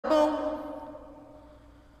الله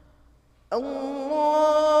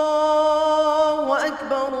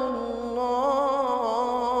أكبر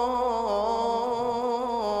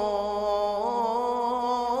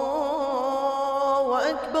الله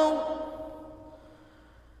أكبر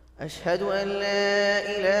أشهد أن لا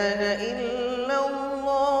إله إلا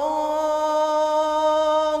الله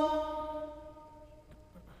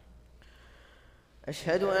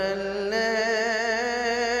أشهد أن لا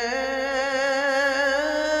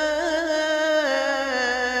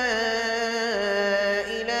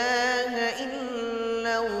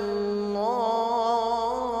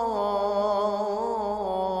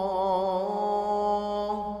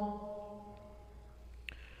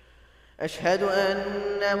أشهد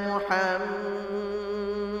أن محمدًا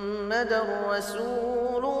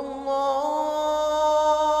رسول الله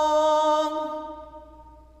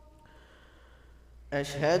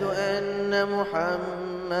أشهد أن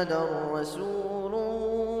محمدًا رسول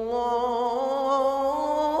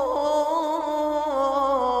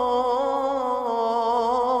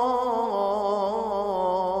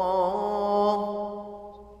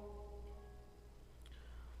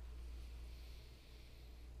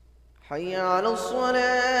حي على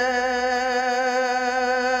الصلاة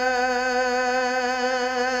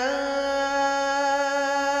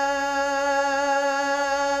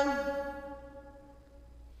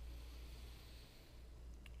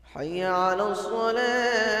حي على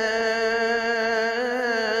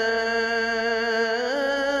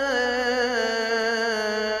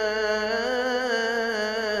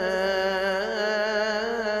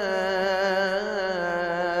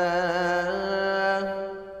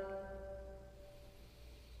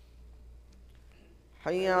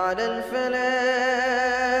حي على الفلاح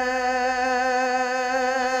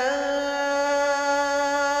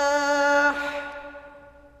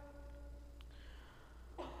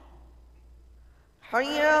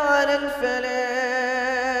حي على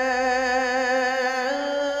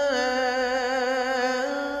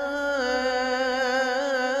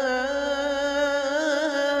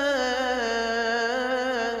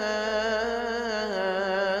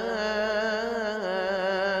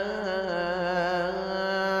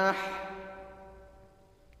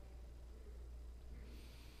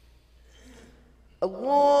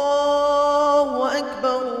الله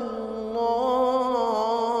أكبر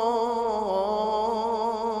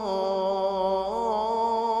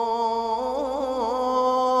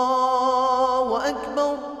الله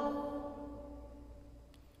أكبر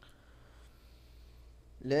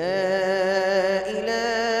لا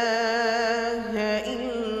إله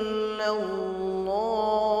إلا الله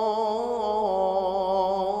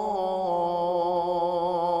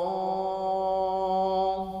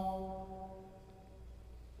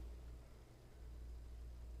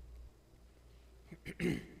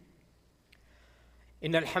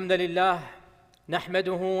إن الحمد لله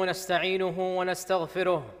نحمده ونستعينه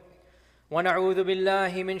ونستغفره ونعوذ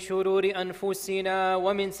بالله من شرور أنفسنا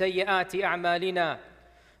ومن سيئات أعمالنا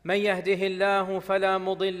من يهده الله فلا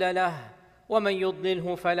مضل له ومن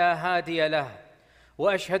يضلله فلا هادي له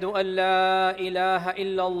وأشهد أن لا إله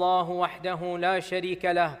إلا الله وحده لا شريك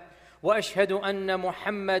له وأشهد أن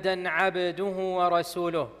محمدًا عبده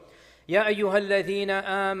ورسوله يا أيها الذين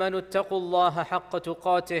آمنوا اتقوا الله حق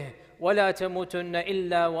تقاته ولا تموتن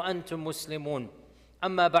إلا وأنتم مسلمون.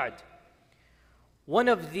 أما بعد, one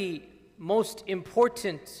of the most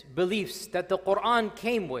important beliefs that the Quran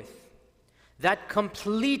came with that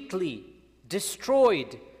completely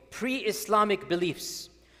destroyed pre-Islamic beliefs,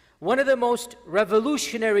 one of the most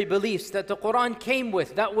revolutionary beliefs that the Quran came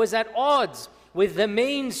with that was at odds with the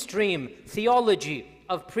mainstream theology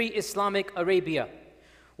of pre-Islamic Arabia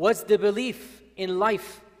was the belief in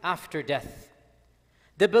life after death.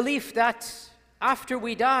 The belief that after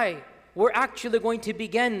we die, we're actually going to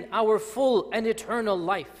begin our full and eternal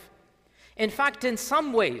life. In fact, in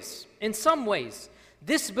some ways,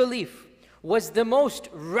 this belief was the most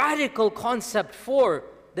radical concept for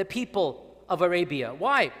the people of Arabia.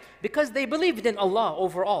 Why? Because they believed in Allah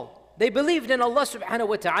overall. They believed in Allah subhanahu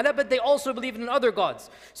wa ta'ala, but they also believed in other gods.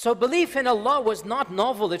 So belief in Allah was not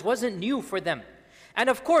novel, it wasn't new for them. And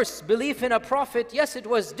of course, belief in a prophet, yes, it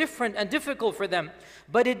was different and difficult for them,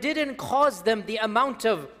 but it didn't cause them the amount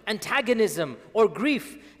of antagonism or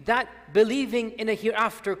grief that believing in a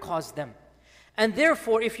hereafter caused them. And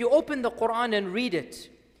therefore, if you open the Quran and read it,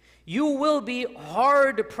 you will be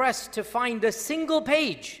hard-pressed to find a single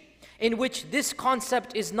page in which this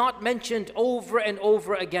concept is not mentioned over and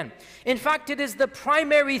over again. In fact, it is the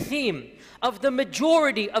primary theme of the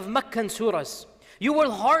majority of Meccan surahs. You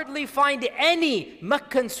will hardly find any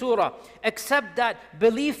Meccan surah except that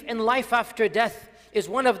belief in life after death is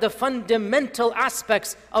one of the fundamental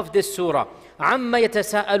aspects of this surah. عَمَّ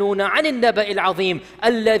يَتَسَاءَلُونَ عَنِ النَّبَإِ الْعَظِيمِ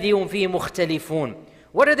الَّذِي هُمْ فِيهِ مُخْتَلِفُونَ.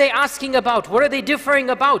 What are they asking about? What are they differing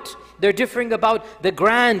about? They're differing about the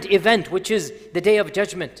grand event, which is the Day of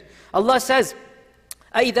Judgment. Allah says,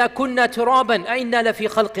 أَإِذَا كُنَّا تُرَابًا أَإِنَّا لَفِي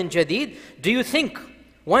خَلْقٍ جَدِيدٍ. Do you think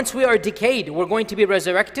once we are decayed, we're going to be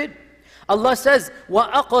resurrected? Allah says,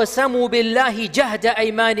 وَأَقْسَمُوا بِاللَّهِ جَهْدَ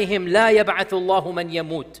أَيْمَانِهِمْ لَا يَبْعَثُ اللَّهُ مَنْ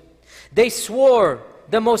يَمُوتُ. They swore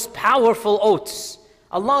the most powerful oaths.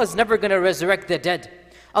 Allah is never going to resurrect the dead.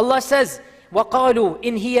 Allah says, وَقَالُوا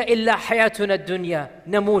إِنْ هِيَ إِلَّا حَيَاتُنَا الدُّنْيَا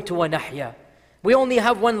نَمُوتُ وَنَحْيَا. We only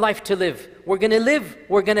have one life to live. We're going to live,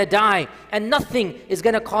 we're going to die, and nothing is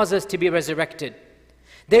going to cause us to be resurrected.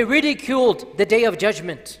 They ridiculed the Day of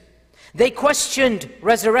Judgment. They questioned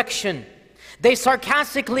resurrection. They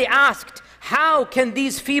sarcastically asked, how can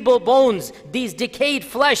these feeble bones, these decayed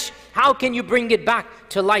flesh, how can you bring it back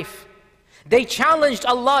to life? They challenged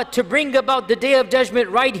Allah to bring about the Day of Judgment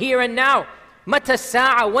right here and now. Mata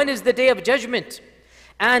sa'a, when is the Day of Judgment?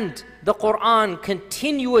 And the Quran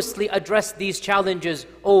continuously addressed these challenges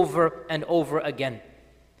over and over again.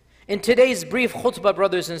 In today's brief khutbah,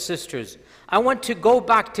 brothers and sisters, I want to go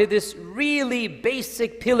back to this really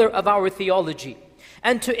basic pillar of our theology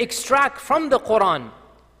and to extract from the Quran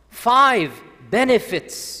 5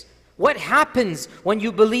 benefits. What happens when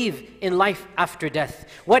you believe in life after death?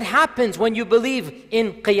 What happens when you believe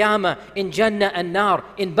in Qiyamah, in Jannah and Nar,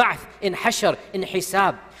 in Ba'th, in Hashr, in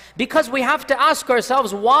Hisab? Because we have to ask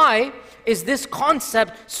ourselves, why is this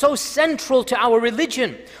concept so central to our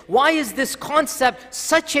religion? Why is this concept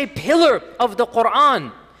such a pillar of the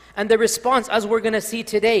Quran? And the response, as we're going to see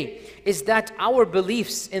today, is that our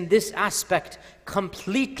beliefs in this aspect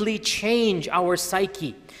completely change our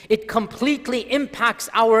psyche. It completely impacts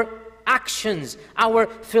our actions, our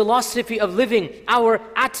philosophy of living, our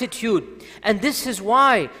attitude. And this is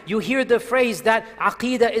why you hear the phrase that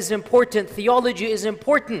Aqeedah is important, theology is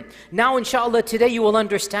important. Now inshallah today you will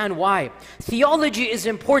understand why. Theology is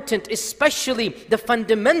important, especially the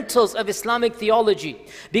fundamentals of Islamic theology.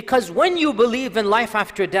 Because when you believe in life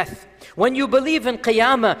after death, when you believe in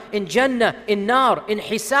Qiyamah, in Jannah, in Nar, in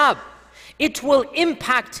Hisab, it will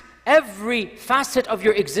impact every facet of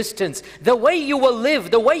your existence. The way you will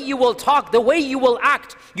live, the way you will talk, the way you will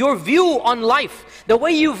act, your view on life, the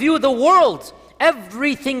way you view the world,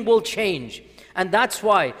 everything will change. And that's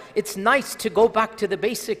why it's nice to go back to the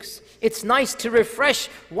basics. It's nice to refresh.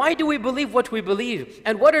 Why do we believe what we believe?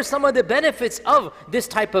 And what are some of the benefits of this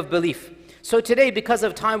type of belief? So today, because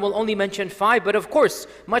of time, we'll only mention 5, but of course,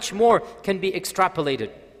 much more can be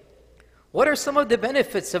extrapolated. What are some of the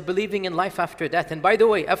benefits of believing in life after death? And by the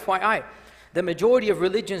way, FYI, the majority of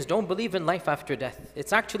religions don't believe in life after death.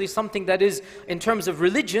 It's actually something that is, in terms of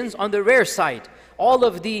religions, on the rare side. All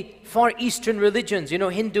of the Far Eastern religions,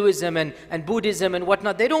 Hinduism and Buddhism and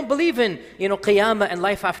whatnot, they don't believe in, Qiyamah and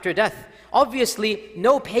life after death. Obviously,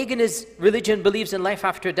 no pagan religion believes in life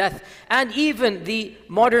after death. And even the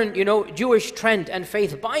modern, Jewish trend and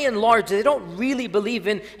faith, by and large, they don't really believe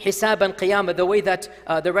in Hisab and Qiyamah the way that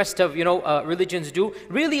the rest of, religions do.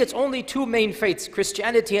 Really, it's only 2 main faiths,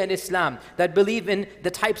 Christianity and Islam, that believe in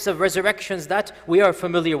the types of resurrections that we are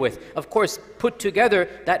familiar with. Of course, put together,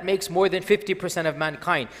 that makes more than 50% of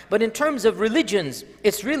mankind. But in terms of religions,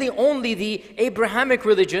 it's really only the Abrahamic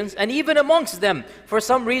religions, and even amongst them, for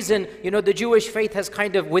some reason, the Jewish faith has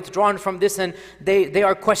kind of withdrawn from this, and they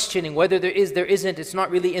are questioning whether there is, there isn't. It's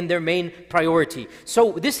not really in their main priority.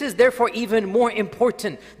 So this is therefore even more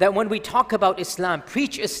important that when we talk about Islam,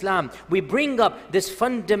 preach Islam, we bring up this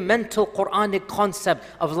fundamental Quranic concept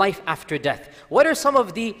of life after death. What are some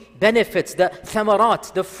of the benefits, the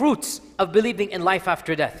thamarat, the fruits of believing in life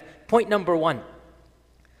after death? Point number 1.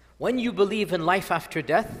 When you believe in life after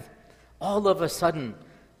death, all of a sudden,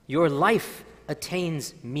 your life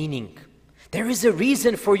attains meaning. There is a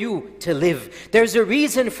reason for you to live. There's a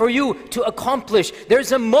reason for you to accomplish.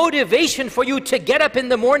 There's a motivation for you to get up in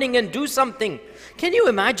the morning and do something. Can you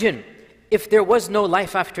imagine if there was no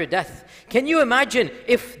life after death? Can you imagine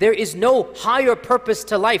if there is no higher purpose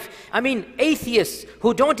to life? I mean, atheists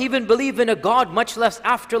who don't even believe in a God, much less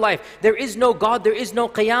afterlife. There is no God, there is no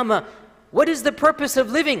Qiyamah. What is the purpose of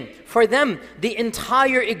living? For them, the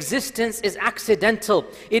entire existence is accidental.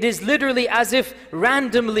 It is literally as if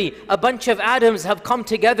randomly a bunch of atoms have come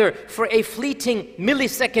together for a fleeting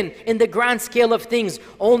millisecond in the grand scale of things,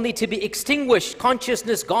 only to be extinguished,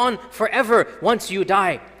 consciousness gone forever once you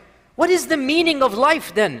die. What is the meaning of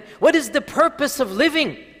life then? What is the purpose of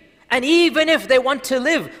living? And even if they want to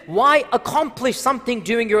live, why accomplish something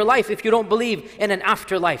during your life if you don't believe in an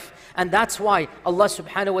afterlife? And that's why Allah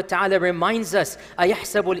subhanahu wa ta'ala reminds us,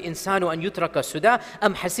 أَيَحْسَبُ الْإِنسَانُ أَن يُتْرَكَ سُدًى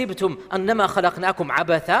أَمْ حَسِبْتُمْ أَنَّمَا خَلَقْنَاكُمْ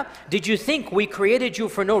عَبَثًا. Did you think we created you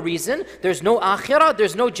for no reason? There's no akhirah,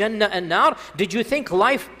 there's no jannah and nar. Did you think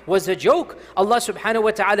life was a joke? Allah subhanahu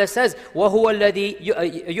wa ta'ala says, وَهُوَ الَّذِي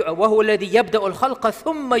يَبْدَأُ الْخَلْقَ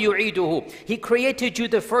ثُمَّ يُعِيدُهُ. He created you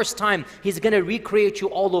the first time, He's going to recreate you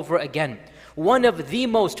all over again. One of the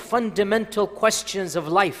most fundamental questions of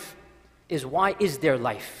life is, why is there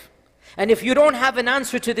life? And if you don't have an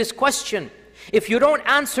answer to this question, if you don't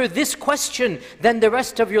answer this question, then the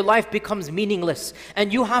rest of your life becomes meaningless.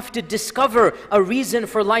 And you have to discover a reason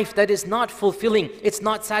for life that is not fulfilling, it's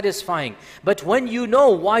not satisfying. But when you know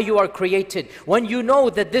why you are created, when you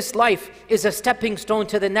know that this life is a stepping stone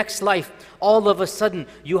to the next life, all of a sudden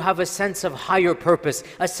you have a sense of higher purpose,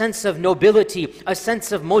 a sense of nobility, a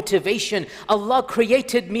sense of motivation. Allah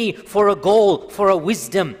created me for a goal, for a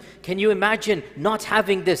wisdom. Can you imagine not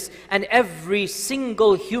having this? And every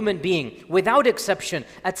single human being, without exception,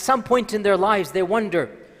 at some point in their lives, they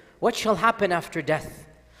wonder, what shall happen after death?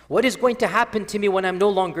 What is going to happen to me when I'm no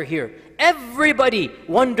longer here? Everybody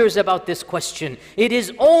wonders about this question. It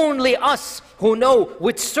is only us who know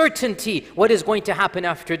with certainty what is going to happen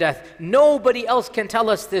after death. Nobody else can tell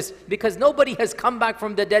us this, because nobody has come back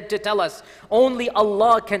from the dead to tell us. Only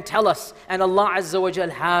Allah can tell us, and Allah Azza wa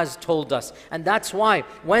Jal has told us. And that's why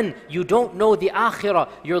when you don't know the akhirah,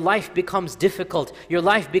 your life becomes difficult, your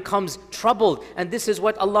life becomes troubled. And this is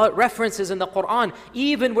what Allah references in the Quran,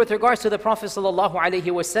 even with regards to the Prophet sallallahu alaihi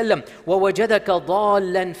wasallam. وَوَجَدَكَ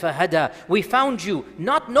ضَالًّا فَهَدَى. We found you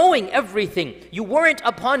not knowing everything. You weren't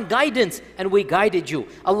upon guidance, and we guided you.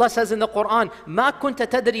 Allah says in the Quran, مَا كُنْتَ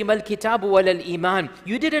تَدْرِي مَا الْكِتَابُ وَلَا الْإِيمَانِ.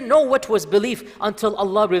 You didn't know what was belief until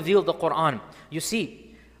Allah revealed the Quran. You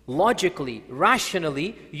see, logically,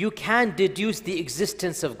 rationally, you can deduce the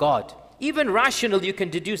existence of God. Even rationally, you can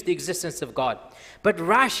deduce the existence of God. But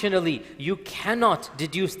rationally, you cannot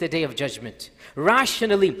deduce the Day of Judgment.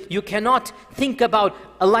 Rationally, you cannot think about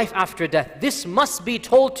a life after death. This must be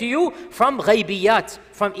told to you from ghaybiyat,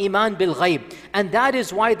 from iman bil ghayb. And that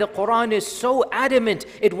is why the Quran is so adamant.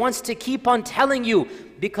 It wants to keep on telling you,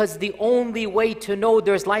 because the only way to know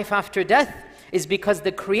there's life after death is because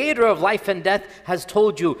the creator of life and death has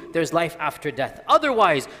told you there's life after death.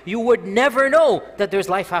 Otherwise, you would never know that there's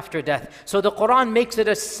life after death. So the Quran makes it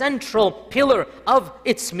a central pillar of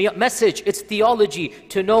its message, its theology,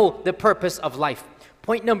 to know the purpose of life.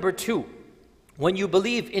 Point number 2, when you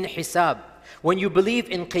believe in hisab, when you believe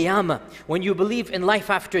in qiyamah, when you believe in life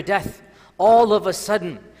after death, all of a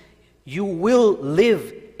sudden, you will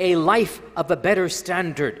live a life of a better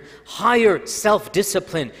standard, higher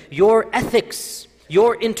self-discipline. Your ethics,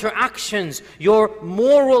 your interactions, your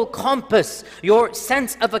moral compass, your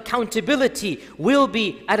sense of accountability will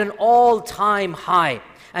be at an all-time high.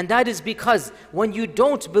 And that is because when you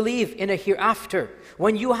don't believe in a hereafter,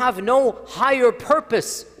 when you have no higher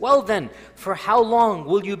purpose, well then, for how long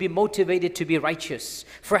will you be motivated to be righteous?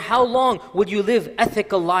 For how long will you live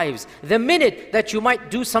ethical lives? The minute that you might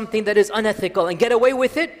do something that is unethical and get away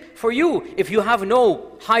with it, for you, if you have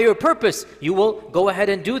no higher purpose, you will go ahead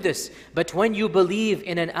and do this. But when you believe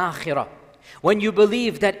in an akhirah, when you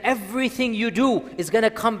believe that everything you do is going to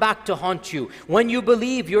come back to haunt you, when you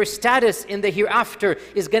believe your status in the hereafter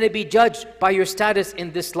is going to be judged by your status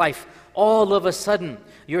in this life, all of a sudden,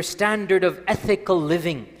 your standard of ethical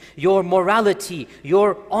living, your morality,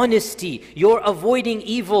 your honesty, your avoiding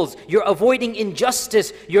evils, your avoiding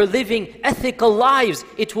injustice, your living ethical lives,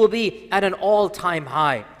 it will be at an all-time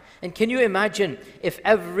high. And can you imagine if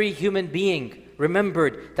every human being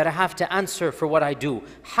remembered that I have to answer for what I do?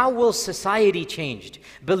 How will society change?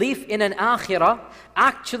 Belief in an akhirah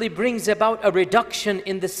actually brings about a reduction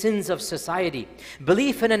in the sins of society.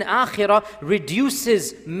 Belief in an akhirah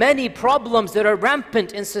reduces many problems that are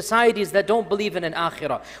rampant in societies that don't believe in an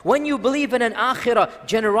akhirah. When you believe in an akhirah,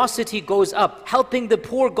 generosity goes up, helping the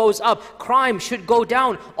poor goes up, crime should go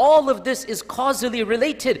down. All of this is causally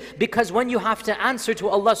related, because when you have to answer to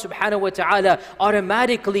Allah subhanahu wa ta'ala,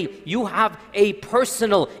 automatically you have a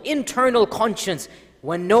personal, internal conscience.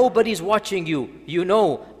 When nobody's watching you, you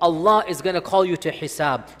know Allah is going to call you to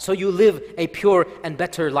hisab. So you live a pure and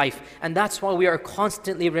better life. And that's why we are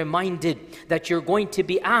constantly reminded that you're going to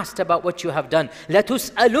be asked about what you have done.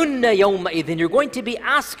 لَتُسْأَلُنَّ يَوْمَئِذٍ. You're going to be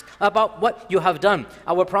asked about what you have done.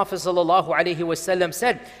 Our Prophet ﷺ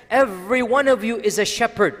said, every one of you is a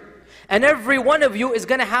shepherd, and every one of you is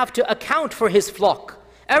going to have to account for his flock.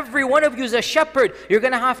 Every one of you is a shepherd. You're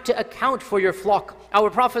going to have to account for your flock. Our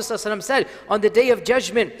Prophet ﷺ said, on the Day of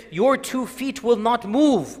Judgment, your 2 feet will not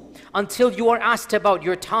move until you are asked about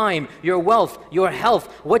your time, your wealth, your health,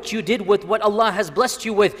 what you did with what Allah has blessed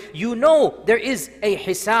you with. You know there is a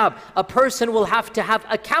hisab. A person will have to have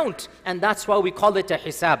account, and that's why we call it a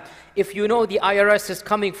hisab. If you know the IRS is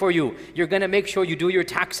coming for you, you're going to make sure you do your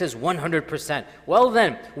taxes 100%. Well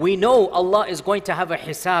then, we know Allah is going to have a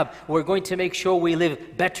hisab. We're going to make sure we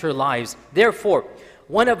live better lives. Therefore,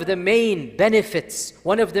 one of the main benefits,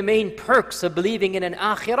 one of the main perks of believing in an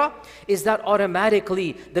akhirah is that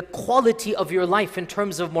automatically the quality of your life in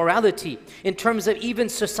terms of morality, in terms of even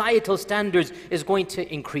societal standards, is going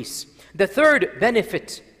to increase. The third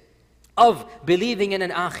benefit of believing in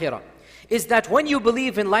an akhirah is that when you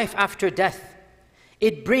believe in life after death,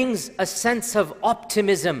 it brings a sense of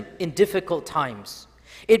optimism in difficult times.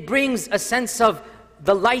 It brings a sense of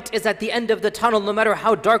the light is at the end of the tunnel, no matter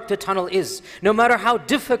how dark the tunnel is. No matter how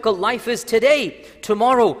difficult life is today,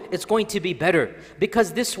 tomorrow it's going to be better.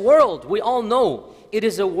 Because this world, we all know, it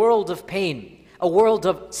is a world of pain, a world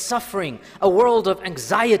of suffering, a world of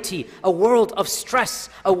anxiety, a world of stress,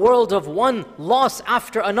 a world of one loss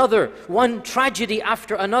after another, one tragedy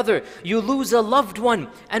after another. You lose a loved one,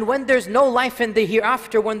 and when there's no life in the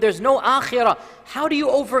hereafter, when there's no akhirah, how do you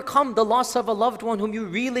overcome the loss of a loved one whom you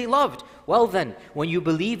really loved? Well then, when you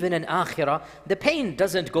believe in an akhirah, the pain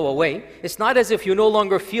doesn't go away. It's not as if you no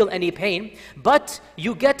longer feel any pain, but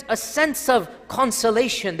you get a sense of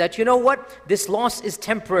consolation that, you know what, this loss is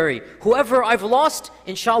temporary. Whoever I've lost,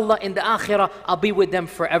 inshallah, in the akhirah, I'll be with them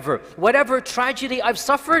forever. Whatever tragedy I've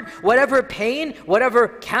suffered, whatever pain, whatever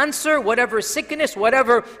cancer, whatever sickness,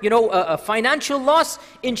 whatever, financial loss,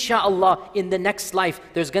 inshallah, in the next life,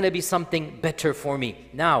 there's going to be something better for me.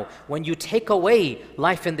 Now, when you take away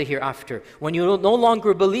life in the hereafter, when you no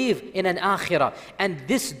longer believe in an akhirah, and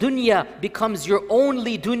this dunya becomes your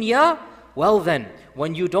only dunya, well then,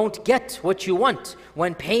 when you don't get what you want,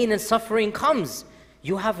 when pain and suffering comes,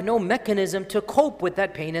 you have no mechanism to cope with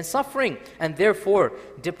that pain and suffering. And therefore,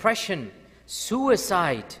 depression,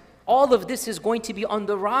 suicide, all of this is going to be on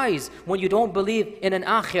the rise when you don't believe in an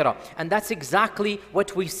akhirah. And that's exactly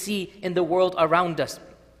what we see in the world around us.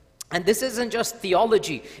 And this isn't just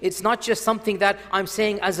theology. It's not just something that I'm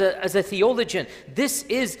saying as a theologian. This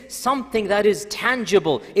is something that is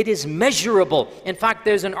tangible. It is measurable. In fact,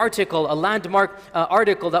 there's an article, a landmark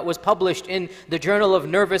article that was published in the Journal of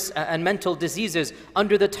Nervous and Mental Diseases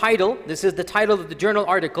under the title, this is the title of the journal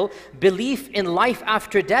article, Belief in Life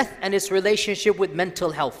After Death and Its Relationship with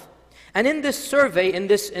Mental Health. And in this survey, in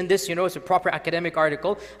this, it's a proper academic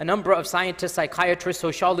article, a number of scientists, psychiatrists,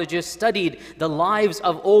 sociologists studied the lives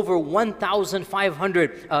of over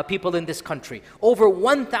 1,500 people in this country. Over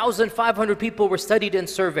 1,500 people were studied and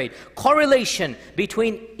surveyed. Correlation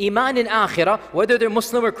between Iman and Akhirah, whether they're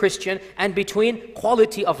Muslim or Christian, and between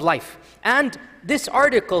quality of life. And this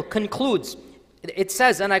article concludes, it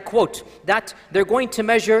says, and I quote, that they're going to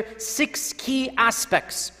measure 6 key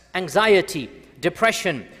aspects: anxiety,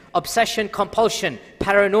 depression, obsession, compulsion,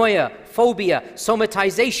 paranoia, phobia,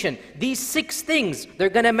 somatization. These 6 things they're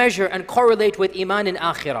going to measure and correlate with Iman and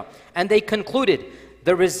Akhirah. And they concluded,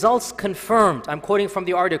 the results confirmed, I'm quoting from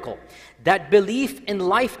the article, that belief in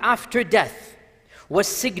life after death was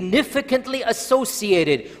significantly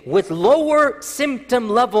associated with lower symptom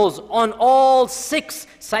levels on all 6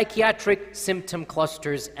 psychiatric symptom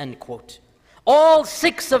clusters, end quote. All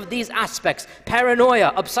 6 of these aspects,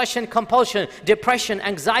 paranoia, obsession, compulsion, depression,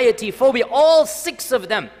 anxiety, phobia, all 6 of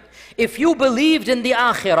them. If you believed in the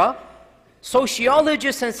akhirah,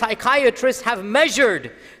 sociologists and psychiatrists have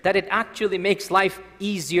measured that it actually makes life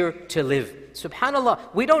easier to live.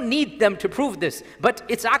 Subhanallah, we don't need them to prove this, but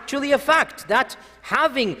it's actually a fact that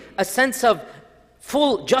having a sense of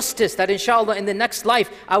full justice, that inshallah in the next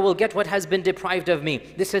life I will get what has been deprived of me.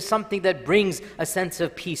 This is something that brings a sense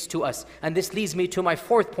of peace to us. And this leads me to my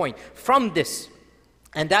 4th point from this,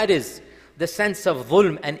 and that is the sense of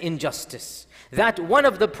dhulm and injustice. That one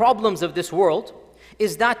of the problems of this world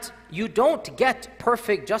is that you don't get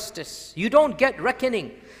perfect justice. You don't get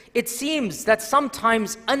reckoning. It seems that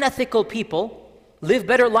sometimes unethical people live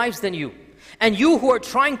better lives than you. And you who are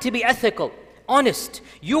trying to be ethical, honest,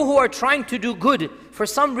 you who are trying to do good, for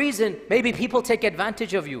some reason, maybe people take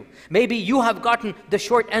advantage of you. Maybe you have gotten the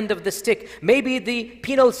short end of the stick. Maybe the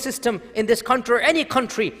penal system in this country or any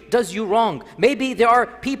country does you wrong. Maybe there are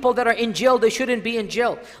people that are in jail, they shouldn't be in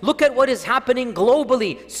jail. Look at what is happening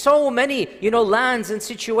globally. So many, lands and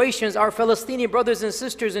situations, our Palestinian brothers and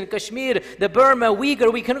sisters in Kashmir, the Burma,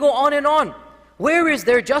 Uyghur, we can go on and on. Where is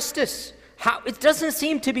their justice? It doesn't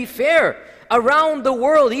seem to be fair. Around the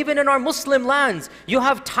world, even in our Muslim lands, you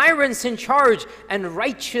have tyrants in charge and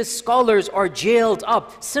righteous scholars are jailed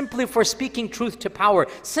up simply for speaking truth to power,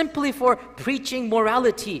 simply for preaching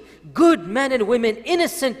morality. Good men and women,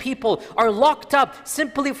 innocent people are locked up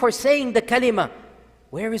simply for saying the kalima.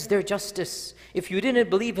 Where is their justice? If you didn't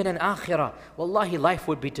believe in an akhirah, wallahi, life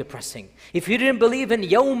would be depressing. If you didn't believe in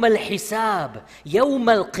yawm al-hisab, yawm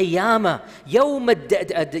al-qiyamah,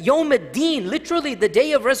 yawm al-deen, literally the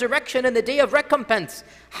day of resurrection and the day of recompense,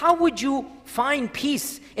 how would you find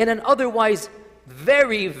peace in an otherwise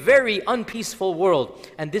very, very unpeaceful world?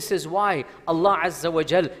 And this is why Allah Azza wa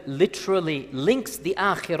Jal literally links the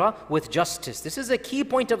akhirah with justice. This is a key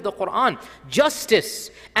point of the Quran. Justice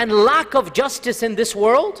and lack of justice in this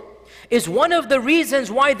world is one of the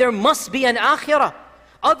reasons why there must be an akhirah.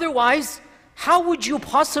 Otherwise, how could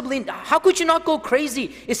you not go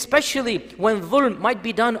crazy, especially when dhulm might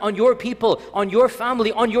be done on your people, on your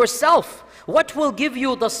family, on yourself? What will give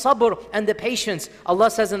you the sabr and the patience?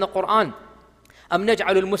 Allah says in the Quran, أَمْ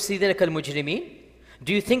نَجْعَلُ الْمُفْسِدِينَ كَالْمُجْرِمِينَ?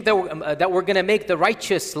 Do you think that we're going to make the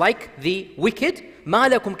righteous like the wicked? مَا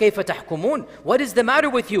لَكُمْ كَيْفَ تَحْكُمُونَ? What is the matter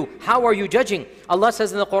with you? How are you judging? Allah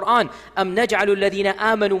says in the Quran, أَمْ نَجْعَلُ الَّذِينَ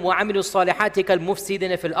آمَنُوا وَعَمِلُوا الصَّالِحَاتِ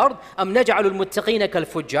كَالْمُفْسِدِينَ فِي الْأَرْضِ أَمْ نَجْعَلُ الْمُتَّقِينَ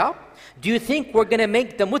كَالْفُجَّارِ? Do you think we're going to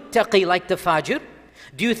make the muttaqi like the fajr?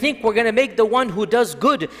 Do you think we're going to make the one who does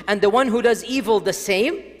good and the one who does evil the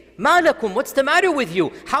same? مَا لَكُمْ? What's the matter with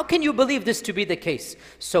you? How can you believe this to be the case?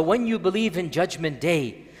 So when you believe in Judgment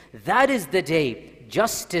Day, that is the day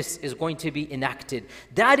justice is going to be enacted.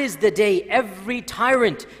 That is the day every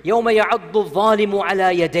tyrant, يَوْمَ يَعَضُّ الظَّالِمُ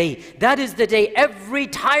عَلَى يَدَيْهِ, that is the day every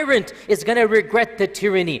tyrant is going to regret the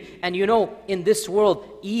tyranny. And you know, in this world,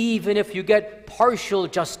 even if you get partial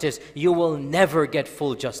justice, you will never get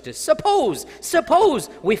full justice. Suppose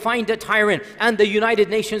we find a tyrant and the United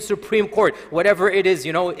Nations Supreme Court, whatever it is,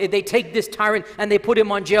 you know, they take this tyrant and they put him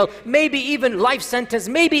on jail, maybe even life sentence,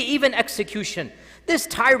 maybe even execution. This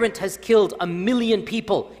tyrant has killed 1 million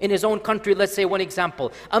people in his own country. Let's say one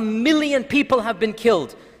example. 1 million people have been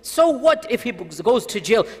killed. So what if he goes to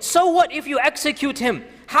jail? So what if you execute him?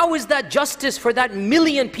 How is that justice for that 1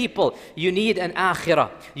 million people? You need an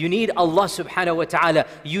akhirah. You need Allah subhanahu wa ta'ala.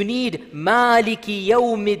 You need Maliki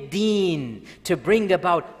Yawmiddin to bring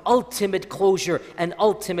about ultimate closure and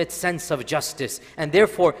ultimate sense of justice. And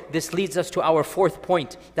therefore, this leads us to our fourth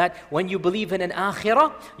point, that when you believe in an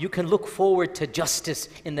akhirah, you can look forward to justice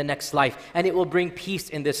in the next life, and it will bring peace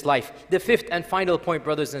in this life. The fifth and final point,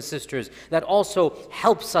 brothers and sisters, that also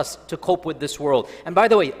helps us to cope with this world. And by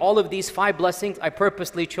the way, all of these 5 blessings, I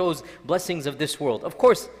purposely chose blessings of this world. Of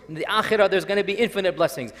course, in the akhirah, there's going to be infinite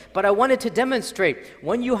blessings. But I wanted to demonstrate,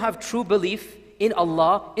 when you have true belief in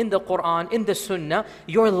Allah, in the Quran, in the Sunnah,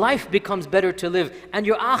 your life becomes better to live. And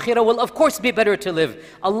your akhirah will of course be better to live.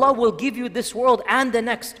 Allah will give you this world and the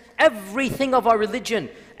next. Everything of our religion,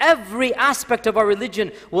 every aspect of our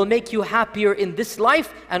religion will make you happier in this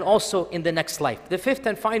life and also in the next life. The fifth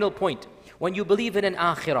and final point, when you believe in an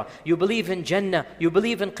akhirah, you believe in Jannah, you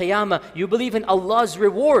believe in Qiyamah, you believe in Allah's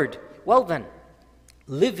reward, well then,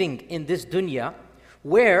 living in this dunya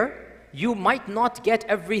where you might not get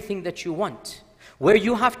everything that you want, where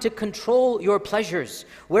you have to control your pleasures,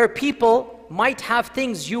 where people might have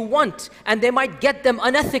things you want and they might get them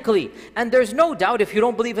unethically. And there's no doubt, if you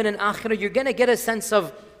don't believe in an akhirah, you're going to get a sense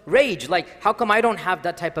of rage, like, how come I don't have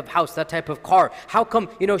that type of house, that type of car? How come,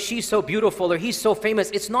 you know, she's so beautiful or he's so famous?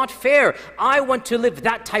 It's not fair. I want to live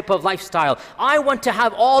that type of lifestyle. I want to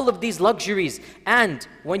have all of these luxuries. And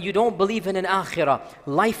when you don't believe in an akhirah,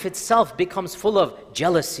 life itself becomes full of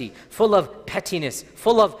jealousy, full of pettiness,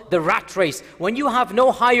 full of the rat race. When you have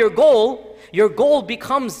no higher goal, your goal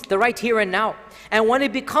becomes the right here and now. And when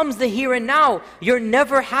it becomes the here and now, you're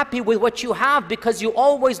never happy with what you have, because you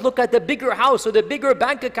always look at the bigger house or the bigger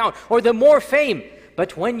bank account or the more fame.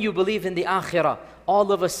 But when you believe in the akhirah,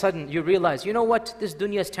 all of a sudden you realize, you know what, this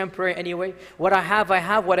dunya is temporary anyway. What I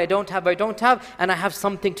have, what I don't have, and I have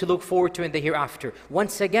something to look forward to in the hereafter.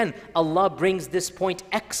 Once again, Allah brings this point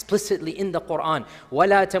explicitly in the Quran.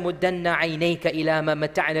 وَلَا تَمُدَّنَّ عَيْنَيْكَ إِلَى مَا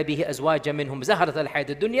مَتَّعْنَا بِهِ أَزْوَاجًا مِّنْهُمْ زَهْرَةَ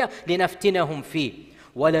الْحَيَاةِ الدُّنْيَا لِنَفْتِنَهُمْ فِيهِ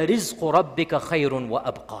وَلَرِزْقُ رَبِّكَ خَيْرٌ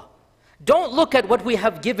وَأَبْقَى. Don't look at what we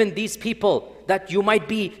have given these people that you might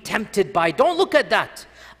be tempted by. Don't look at that.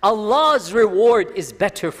 Allah's reward is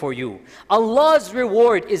better for you. Allah's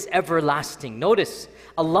reward is everlasting. Notice,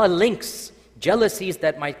 Allah links jealousies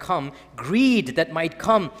that might come, greed that might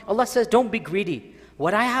come. Allah says, don't be greedy.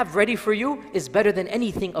 What I have ready for you is better than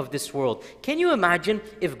anything of this world. Can you imagine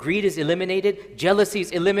if greed is eliminated, jealousy is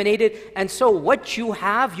eliminated, and so what you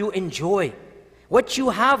have, you enjoy? What you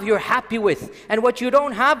have, you're happy with. And what you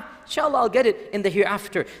don't have, inshallah, I'll get it in the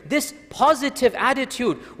hereafter. This positive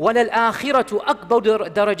attitude, وَلَلْآخِرَةُ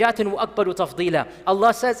أَكْبَرُ دَرَجَاتٍ وَأَكْبَرُ تَفْضِيلًا.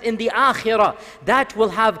 Allah says in the akhirah, that will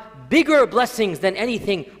have bigger blessings than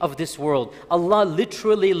anything of this world. Allah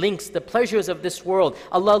literally links the pleasures of this world.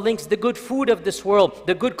 Allah links the good food of this world,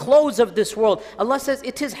 the good clothes of this world. Allah says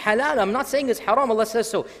it is halal. I'm not saying it's haram. Allah says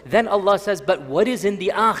so. Then Allah says, but what is in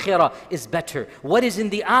the akhirah is better. What is in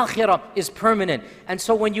the akhirah is permanent. And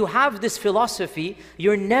so when you have this philosophy,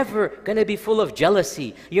 you're never going to be full of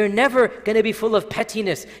jealousy. You're never going to be full of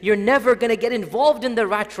pettiness. You're never going to get involved in the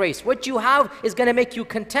rat race. What you have is going to make you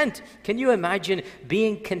content. Can you imagine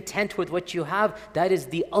being content with what you have? That is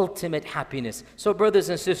the ultimate happiness. So brothers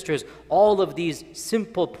and sisters, all of these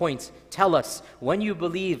simple points tell us, when you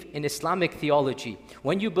believe in Islamic theology,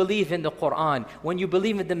 when you believe in the Quran, when you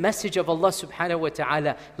believe in the message of Allah subhanahu wa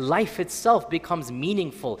ta'ala, life itself becomes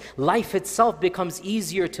meaningful. Life itself becomes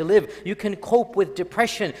easier to live. You can cope with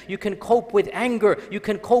depression. You can cope with anger. You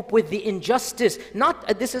can cope with the injustice.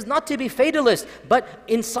 This is not to be fatalist, but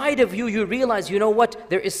inside of you, you realize, you know what?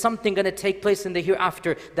 There is something going to take place in the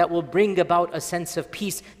hereafter that will bring about a sense of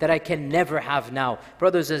peace that I can never have now.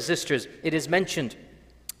 Brothers and sisters, it is mentioned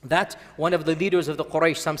that one of the leaders of the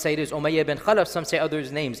Quraysh, some say it is Umayyah bin Khalaf, some say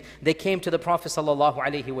others' names, they came to the Prophet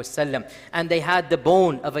ﷺ and they had the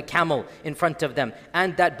bone of a camel in front of them,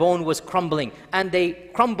 and that bone was crumbling, and they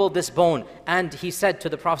crumbled this bone, and he said to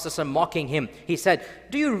the Prophet ﷺ, mocking him, he said,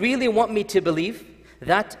 do you really want me to believe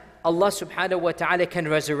that Allah subhanahu wa ta'ala can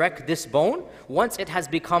resurrect this bone once it has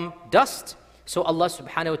become dust? So Allah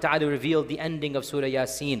subhanahu wa ta'ala revealed the ending of Surah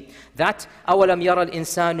Yasin, that أَوَلَمْ يَرَى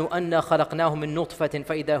الْإِنسَانُ أَنَّا خَلَقْنَاهُ مِن نُطْفَةٍ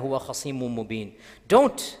فَإِذَا هُوَ خَصِيمٌ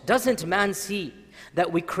مُبِينٌ. Doesn't man see that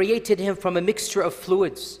we created him from a mixture of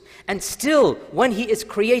fluids, and still when he is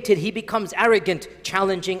created he becomes arrogant,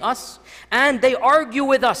 challenging us? And they argue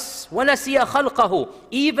with us, وَنَسِيَ خَلْقَهُ,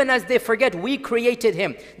 even as they forget we created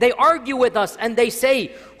him. They argue with us and they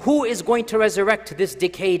say, who is going to resurrect this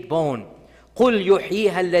decayed bone? قُلْ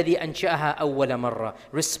يُحْيِيهَا الَّذِي أَنْشَأَهَا أَوَّلَ مَرَّةٍ.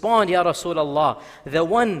 Respond, Ya Rasulullah, the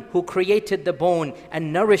one who created the bone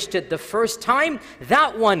and nourished it the first time,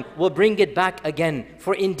 that one will bring it back again.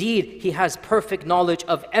 For indeed, He has perfect knowledge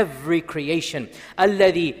of every creation.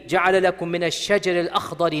 الَّذِي جَعَلَ لَكُم مِّنَ الشَّجَرِ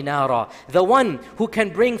الْأَخْضَرِ نَارًا. The one who can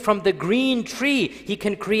bring from the green tree, He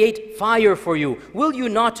can create fire for you. Will you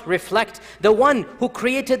not reflect? The one who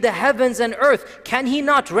created the heavens and earth, can He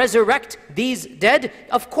not resurrect these dead?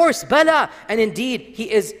 Of course, Bala. And indeed,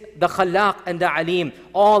 He is the Khalaq and the Alim.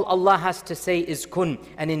 All Allah has to say is kun,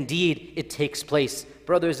 and indeed it takes place.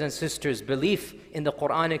 Brothers and sisters, belief in the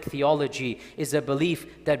Quranic theology is a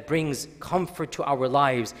belief that brings comfort to our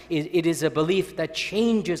lives. It is a belief that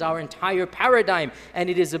changes our entire paradigm, and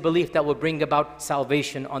it is a belief that will bring about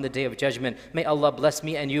salvation on the Day of Judgment. May Allah bless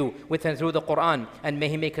me and you with and through the Quran, and may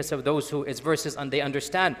He make us of those who its verses and they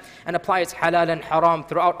understand and apply its halal and haram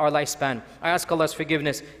throughout our lifespan. I ask Allah's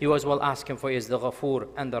forgiveness. You as well ask Him, for He is the Ghafoor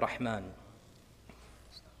and the Rahman.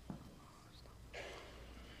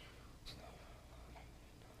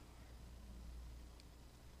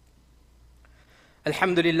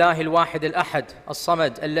 الحمد لله الواحد الأحد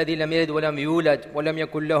الصمد الذي لم يلد ولم يولد ولم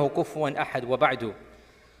يكن له كفوا أحد وبعد.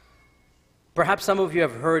 Perhaps some of you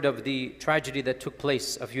have heard of the tragedy that took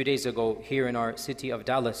place a few days ago here in our city of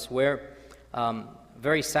Dallas, where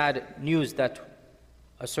very sad news that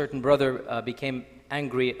a certain brother became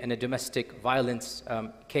angry in a domestic violence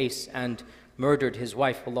case and murdered his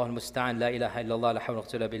wife. Allahul Musta'an, la ilaha illallah, la hawla wa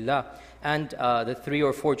quwwata illa billah. And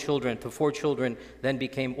the 4 children then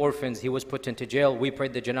became orphans. He was put into jail. We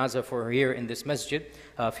prayed the janazah for her here in this masjid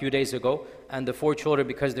a few days ago. And the 4 children,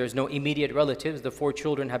 because there's no immediate relatives, the 4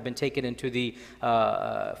 children have been taken into the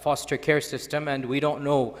foster care system, and we don't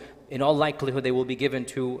know. In all likelihood, they will be given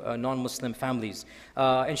to non-Muslim families.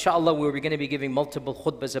 Inshallah, we're going to be giving multiple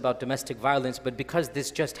khutbahs about domestic violence, but because this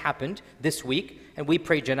just happened this week, and we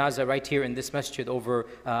pray janazah right here in this masjid over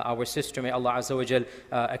our sister, may Allah Azza wa Jal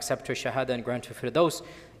accept her shahada and grant her firdaus,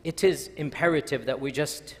 it is imperative that we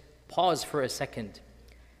just pause for a second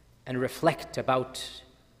and reflect about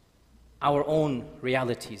our own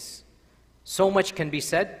realities. So much can be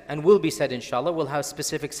said and will be said, inshallah. We'll have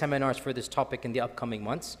specific seminars for this topic in the upcoming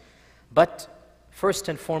months. But first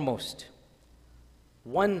and foremost,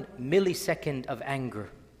 1 millisecond of anger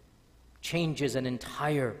changes an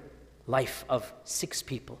entire life of 6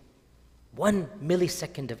 people. 1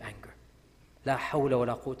 millisecond of anger. La hawla wa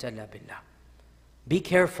la quwwata illa billah. Be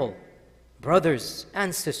careful, brothers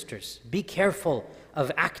and sisters. Be careful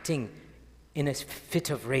of acting in a fit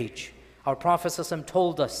of rage. Our Prophet ﷺ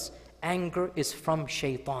told us, anger is from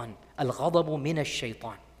shaitan. Al-ghadabu min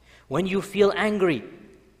ash-shaytan. When you feel angry,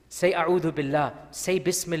 say A'udhu Billah, say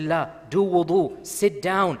Bismillah, do wudu, sit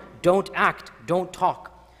down, don't act, don't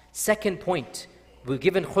talk. Second point, we've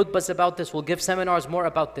given khutbahs about this, we'll give seminars more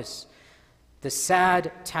about this. The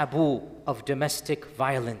sad taboo of domestic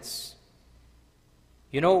violence.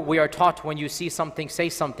 You know, we are taught when you see something, say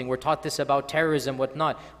something. We're taught this about terrorism,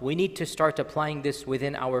 whatnot. We need to start applying this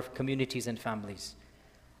within our communities and families.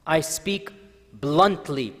 I speak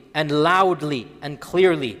bluntly and loudly and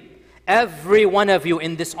clearly. Every one of you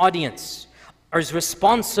in this audience is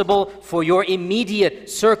responsible for your immediate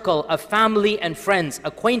circle of family and friends,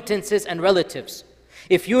 acquaintances and relatives.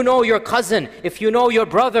 If you know your cousin, if you know your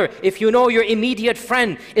brother, if you know your immediate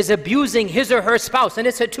friend is abusing his or her spouse, and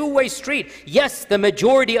it's a two-way street. Yes, the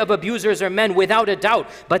majority of abusers are men without a doubt,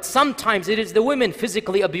 but sometimes it is the women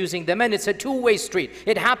physically abusing the men. It's a two-way street.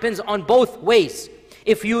 It happens on both ways.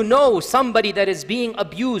 If you know somebody that is being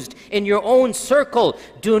abused in your own circle,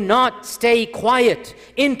 do not stay quiet.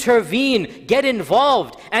 Intervene, get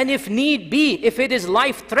involved. And if need be, if it is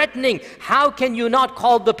life-threatening, how can you not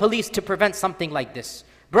call the police to prevent something like this?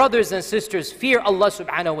 Brothers and sisters, fear Allah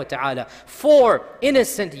subhanahu wa ta'ala. 4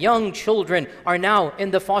 innocent young children are now in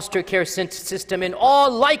the foster care system. In all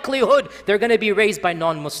likelihood, they're going to be raised by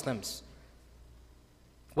non-Muslims.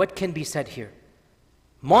 What can be said here?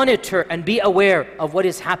 Monitor and be aware of what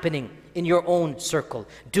is happening in your own circle.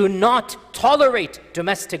 Do not tolerate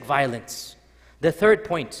domestic violence. The third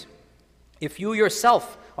point, if you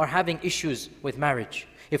yourself are having issues with marriage,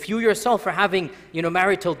 if you yourself are having,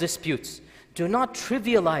 marital disputes, do not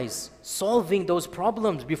trivialize solving those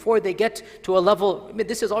problems before they get to a level,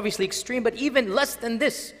 this is obviously extreme, but even less than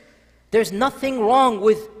this. There's nothing wrong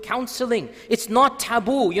with counseling. It's not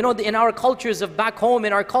taboo. In our cultures of back home,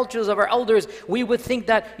 in our cultures of our elders, we would think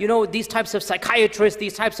that, these types of psychiatrists,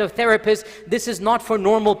 these types of therapists, this is not for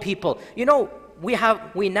normal people.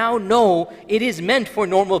 We now know it is meant for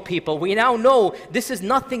normal people. We now know this is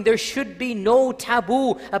nothing. There should be no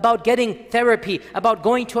taboo about getting therapy, about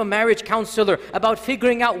going to a marriage counselor, about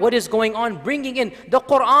figuring out what is going on, bringing in. The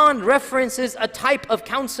Quran references a type of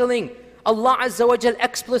counseling. Allah Azza wa Jal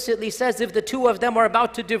explicitly says, if the two of them are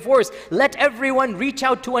about to divorce, let everyone reach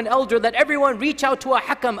out to an elder, let everyone reach out to a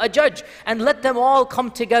hakam, a judge, and let them all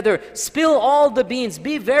come together. Spill all the beans.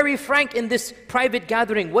 Be very frank in this private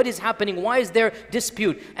gathering. What is happening? Why is there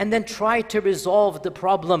dispute? And then try to resolve the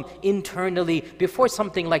problem internally before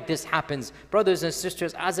something like this happens. Brothers and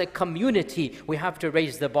sisters, as a community, we have to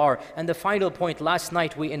raise the bar. And the final point, last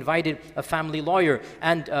night we invited a family lawyer,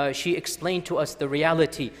 and she explained to us the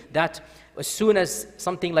reality that as soon as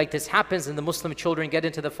something like this happens and the Muslim children get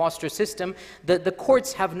into the foster system, the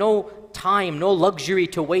courts have no time, no luxury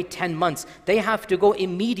to wait 10 months. They have to go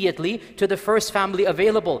immediately to the first family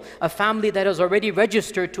available, a family that has already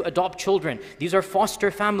registered to adopt children. These are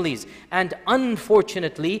foster families. And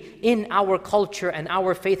unfortunately, in our culture and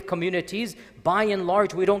our faith communities, by and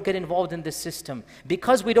large, we don't get involved in this system.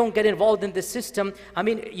 Because we don't get involved in this system,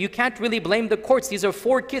 you can't really blame the courts. These are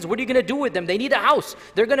 4 kids. What are you going to do with them? They need a house.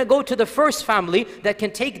 They're going to go to the first family that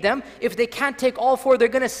can take them. If they can't take all 4, they're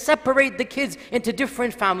going to separate the kids into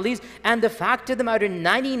different families. And the fact of the matter,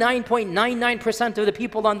 99.99% of the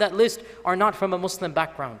people on that list are not from a Muslim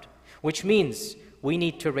background, which means we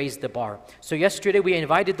need to raise the bar. So yesterday we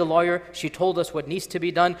invited the lawyer. She told us what needs to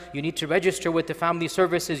be done. You need to register with the family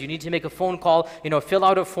services. You need to make a phone call, fill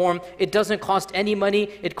out a form. It doesn't cost any money.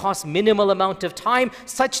 It costs minimal amount of time,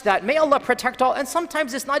 such that, may Allah protect all. And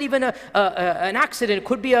sometimes it's not even an accident. It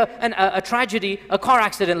could be a tragedy, a car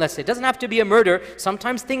accident, let's say. It doesn't have to be a murder.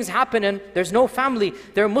 Sometimes things happen and there's no family.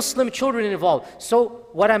 There are Muslim children involved. So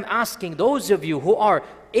what I'm asking, those of you who are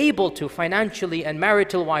able to, financially and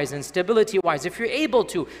marital wise and stability wise, if you're able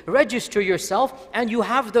to register yourself and you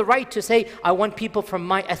have the right to say, I want people from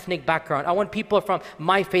my ethnic background, I want people from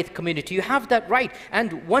my faith community, you have that right.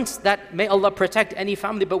 And once that, may Allah protect any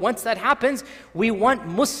family, but once that happens, we want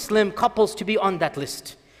Muslim couples to be on that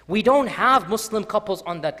list. We don't have Muslim couples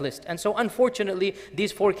on that list. And so unfortunately,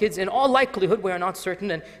 these 4 kids, in all likelihood, we are not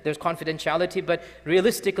certain, and there's confidentiality, but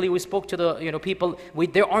realistically, we spoke to the people,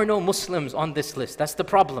 there are no Muslims on this list. That's the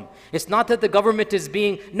problem. It's not that the government is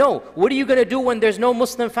no, what are you going to do when there's no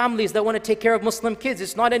Muslim families that want to take care of Muslim kids?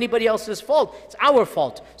 It's not anybody else's fault. It's our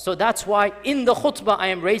fault. So that's why in the khutbah, I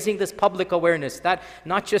am raising this public awareness that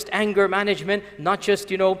not just anger management, not just,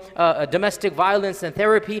 domestic violence and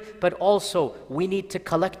therapy, but also we need to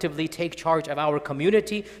collectively collectively take charge of our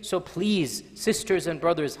community. So please, sisters and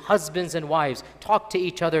brothers, husbands and wives, talk to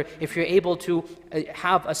each other. If you're able to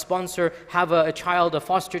have a sponsor, have a child, a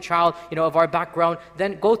foster child, of our background,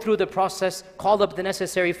 then go through the process, call up the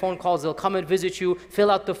necessary phone calls, they'll come and visit you,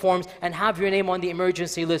 fill out the forms, and have your name on the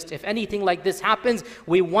emergency list. If anything like this happens,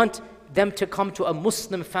 we want them to come to a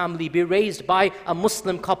Muslim family, be raised by a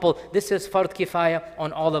Muslim couple. This is fard kifaya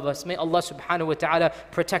on all of us. May Allah subhanahu wa ta'ala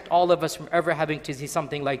protect all of us from ever having to see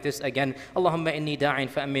something like this again. Allahumma inni da'in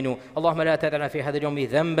fa'aminu. Allahumma la tad'ana fi hadha al-yawmi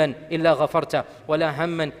dhanban illa ghafarta, wa la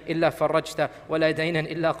hamman illa farajta, wa la daynan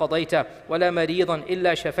illa qadayta, wa la maridan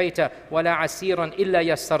illa shafayta, wa la asiran illa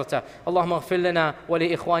yassarta. Allahumma ighfir lana wa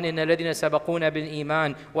li ikhwanina alladhina sabaquna bil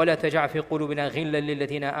iman, wa la taj'al fi qulubina ghillan lil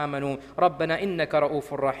ladhina amanu. Rabbana innaka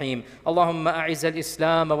ra'ufur rahim. اللهم أعز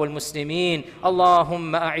الإسلام والمسلمين.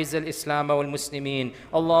 اللهم أعز الإسلام والمسلمين.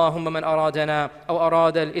 اللهم من أرادنا أو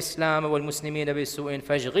أراد الإسلام والمسلمين بسوء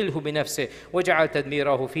فاشغله بنفسه واجعل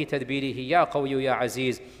تدميره في تدبيره يا قوي يا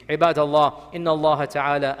عزيز. عباد الله، إن الله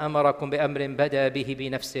تعالى أمركم بأمر بدأ به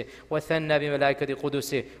بنفسه وثنى بملائكة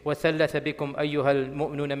قدسه وثلث بكم أيها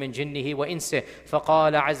المؤمنون من جنه وإنسه،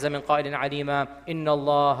 فقال عز من قائل عليما: إن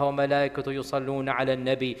الله وملائكته يصلون على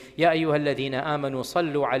النبي يا أيها الذين آمنوا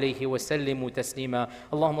صلوا عليه وسلموا تسليما.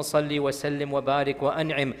 اللهم صل وسلم وبارك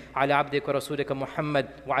وأنعم على عبدك ورسولك محمد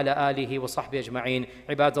وعلى آله وصحبه أجمعين.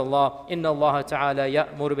 عباد الله، إن الله تعالى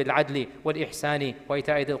يأمر بالعدل والإحسان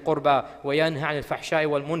وإيتاء ذي القربى وينهى عن الفحشاء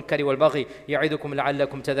والمنكر والبغي يعظكم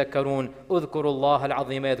لعلكم تذكرون. اذكروا الله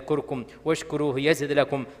العظيم يذكركم واشكروه يزد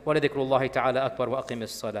لكم ولذكر الله تعالى أكبر. وأقم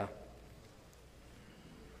الصلاة.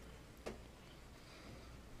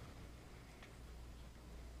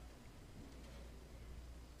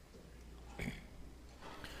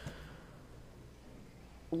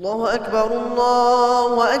 الله أكبر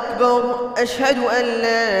الله أكبر. أشهد أن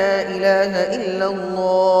لا إله إلا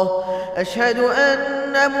الله. أشهد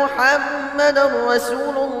أن محمدا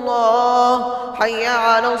رسول الله. حي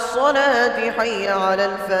على الصلاة حي على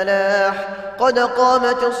الفلاح. قد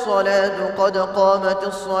قامت الصلاة قد قامت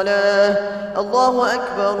الصلاة. الله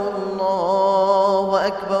أكبر الله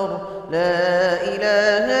أكبر. لا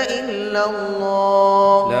إله إلا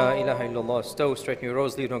الله. لا إله إلا الله. Stow, straighten your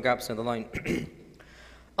rows, leave no gaps in the line.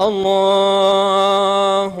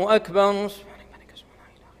 الله أكبر.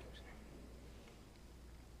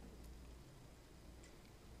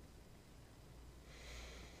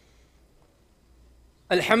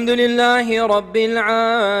 الحمد لله رب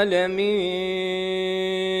العالمين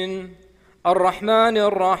الرحمن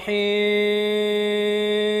الرحيم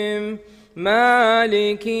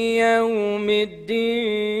مالك يوم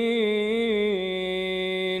الدين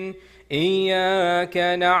إياك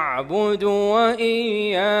نعبد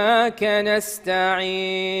وإياك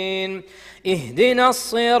نستعين اهدنا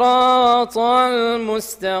الصراط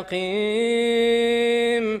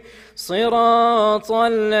المستقيم صراط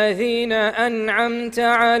الذين أنعمت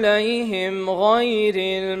عليهم غير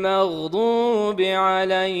المغضوب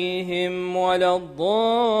عليهم ولا الضالين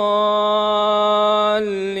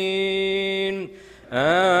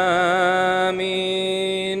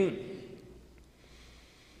آمين.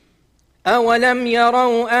 أولم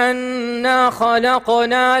يروا أنا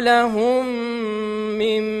خلقنا لهم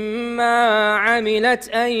مما عملت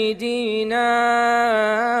أيدينا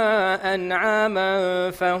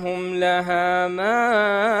أنعاما فهم لها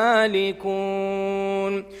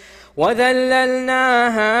مالكون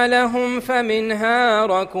وذللناها لهم فمنها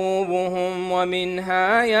ركوبهم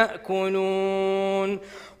ومنها يأكلون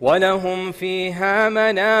ولهم فيها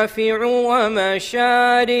منافع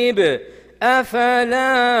ومشارب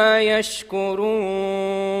أفلا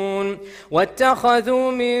يشكرون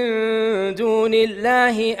واتخذوا من دون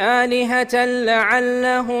الله آلهة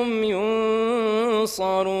لعلهم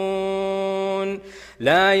ينصرون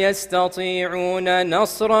لا يستطيعون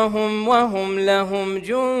نصرهم وهم لهم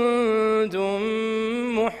جند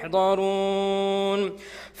محضرون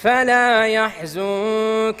فلا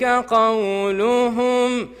يحزنك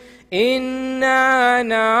قولهم إنا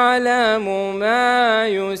نعلم ما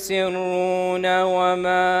يسرون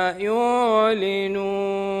وما يعلنون.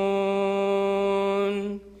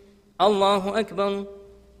 الله أكبر.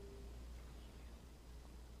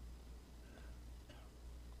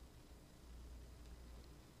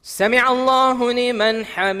 سمع الله لمن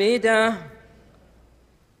حمده.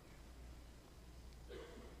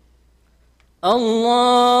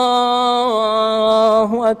 الله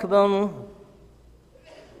أكبر.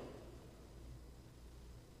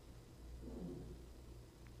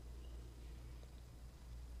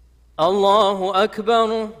 الله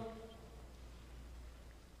أكبر.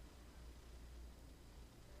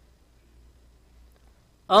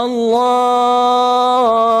 الله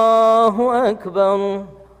أكبر.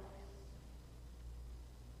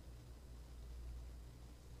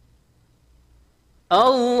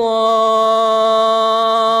 الله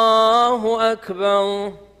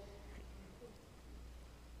أكبر.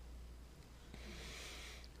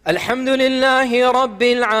 الحمد لله رب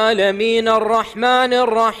العالمين الرحمن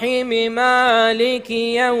الرحيم مالك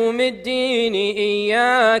يوم الدين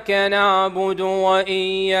إياك نعبد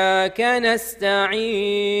وإياك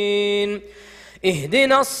نستعين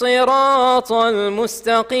اهدنا الصراط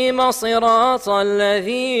المستقيم صراط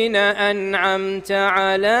الذين أنعمت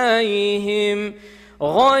عليهم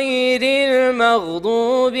غير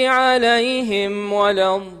المغضوب عليهم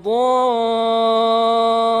ولا الضالين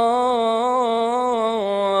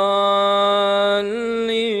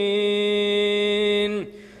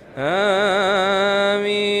آمين.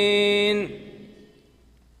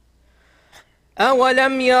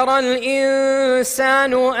 أولم ير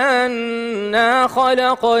الإنسان أنا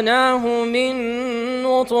خلقناه من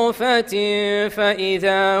نطفة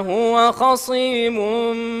فإذا هو خصيم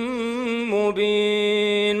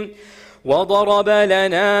مبين وضرب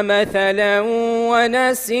لنا مثلا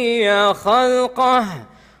ونسي خلقه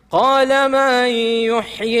قال من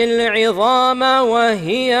يحيي العظام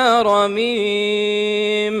وهي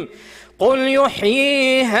رميم قل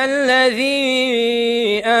يحييها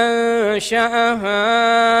الذي أنشأها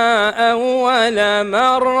أول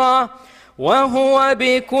مرة وهو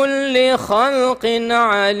بكل خلق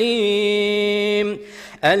عليم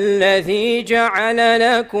الذي جعل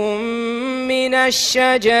لكم من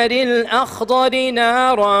الشجر الأخضر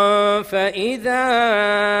نارا فإذا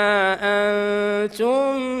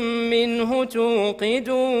أنتم منه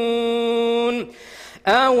توقدون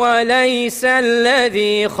أوليس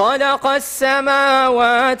الذي خلق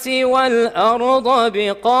السماوات والأرض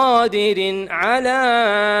بقادر على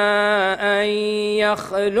أن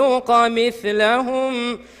يخلق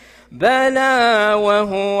مثلهم بلى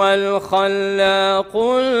وهو الخلاق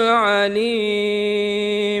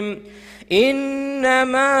العليم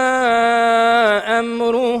إنما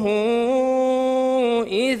أمره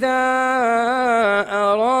إذا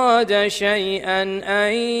أراد شيئا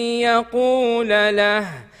أن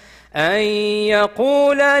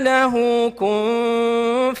يقول له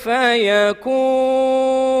كن فيكون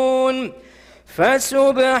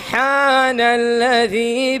فسبحان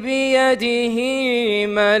الذي بيده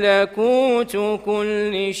ملكوت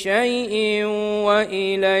كل شيء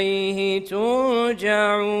وإليه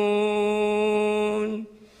ترجعون.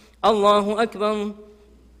 الله أكبر.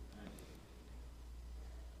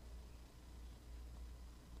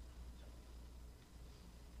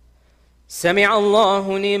 سمع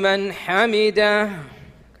الله لمن حمده.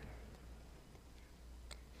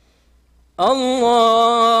 الله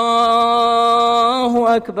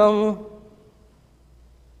أكبر.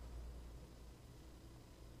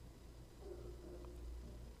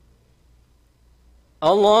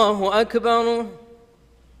 الله أكبر.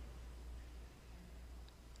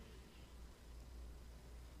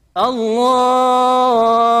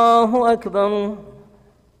 الله أكبر.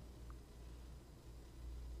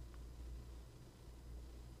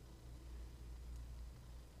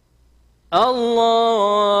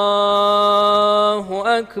 الله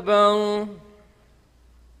أكبر.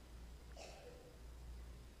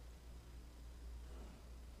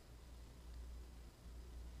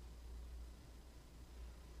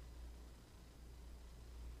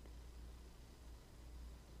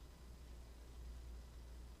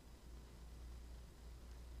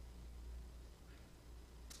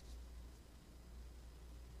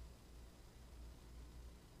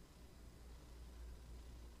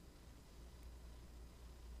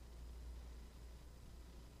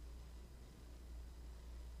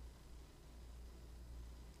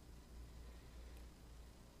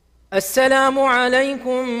 السلام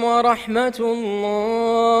عليكم ورحمة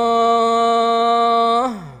الله.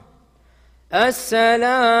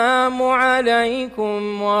 السلام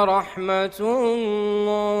عليكم ورحمة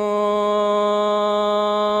الله.